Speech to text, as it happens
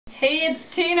Hey, it's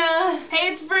Tina.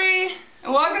 Hey, it's Brie.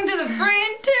 And welcome to the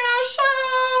Brie and Tina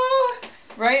Show.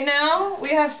 Right now, we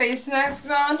have face masks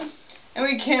on, and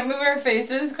we can't move our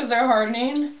faces because they're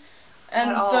hardening.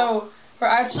 And so, we're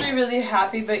actually really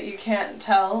happy, but you can't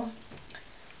tell.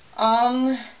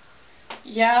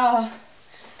 Yeah.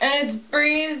 And it's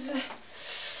Brie's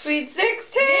Sweet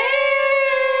 16!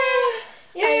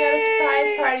 Yeah! I got a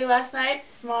surprise party last night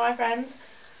from all my friends.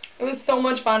 It was so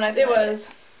much fun. It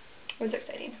was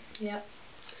exciting. Yep.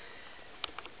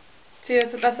 See,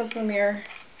 that's us in the mirror.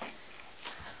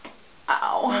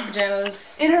 Ow. My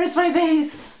pajamas. It hurts my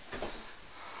face.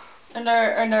 And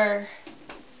our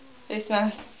face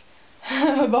masks.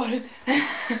 About it.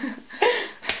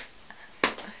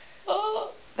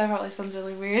 Oh. That probably sounds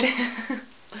really weird.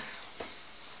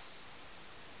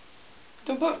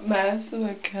 Don't put masks on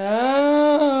the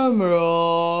camera.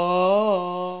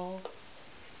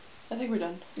 I think we're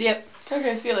done. Yep.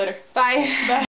 Okay, see you later. Bye. Bye.